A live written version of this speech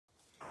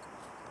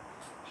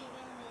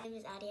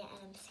is Adia and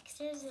I'm 6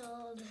 years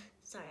old.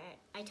 Sorry,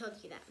 I told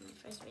you that in my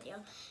first video.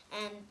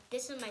 And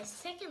this is my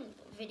second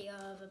video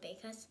of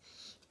Abacus.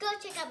 Go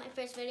check out my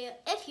first video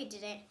if you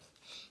didn't.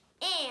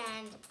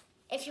 And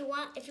if you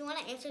want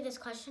to answer this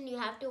question, you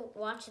have to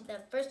watch the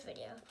first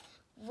video.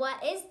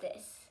 What is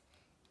this?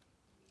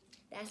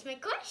 That's my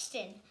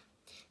question.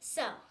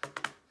 So,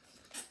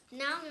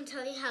 now I'm going to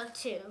tell you how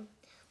to,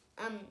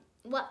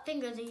 what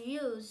fingers are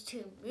used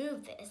to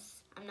move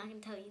this. I'm not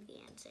going to tell you the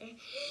answer.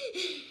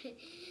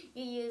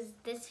 You use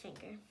this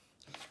finger.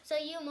 So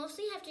you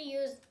mostly have to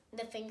use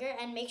the finger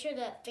and make sure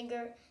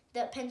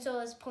the pencil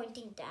is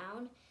pointing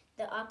down,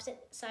 the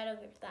opposite side of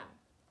your thumb.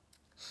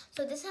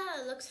 So this is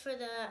how it looks for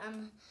the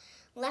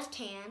left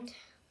hand.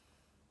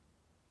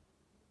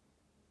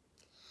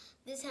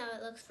 This is how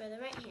it looks for the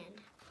right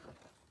hand.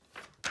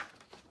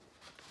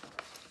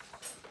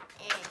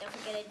 And don't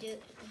forget to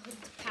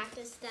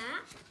practice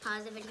that.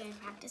 Pause the video and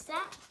practice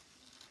that.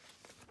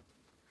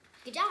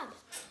 Good job.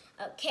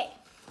 Okay,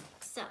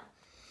 so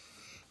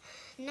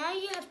now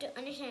you have to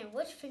understand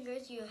which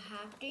fingers you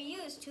have to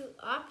use to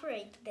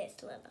operate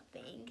this little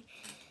thing.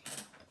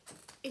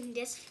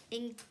 Index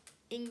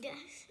finger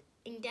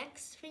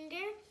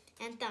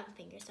and thumb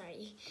finger,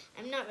 sorry.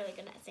 I'm not really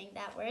good at saying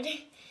that word.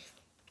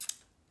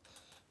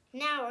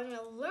 Now we're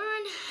gonna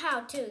learn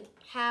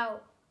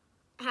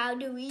how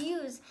do we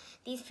use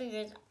these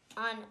fingers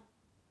on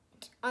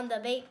the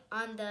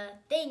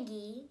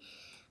thingy,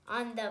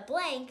 on the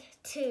blank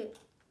to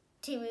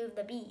move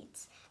the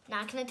beads.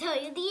 Not gonna tell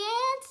you the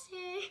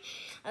answer.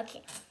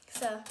 Okay,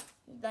 so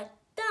the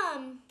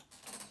thumb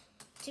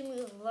to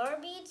move lower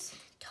beads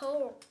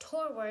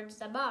towards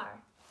the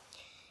bar.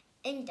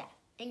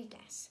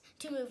 Index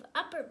to move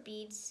upper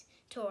beads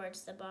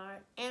towards the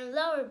bar and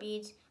lower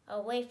beads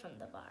away from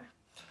the bar.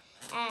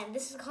 And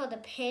this is called a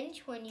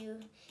pinch when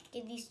you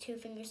get these two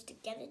fingers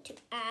together to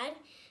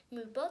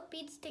move both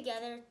beads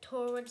together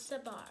towards the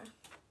bar.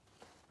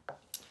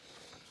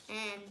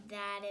 And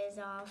that is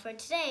all for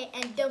today.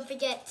 And don't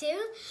forget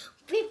to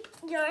whip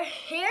your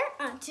hair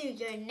onto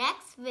your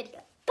next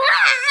video. Bye!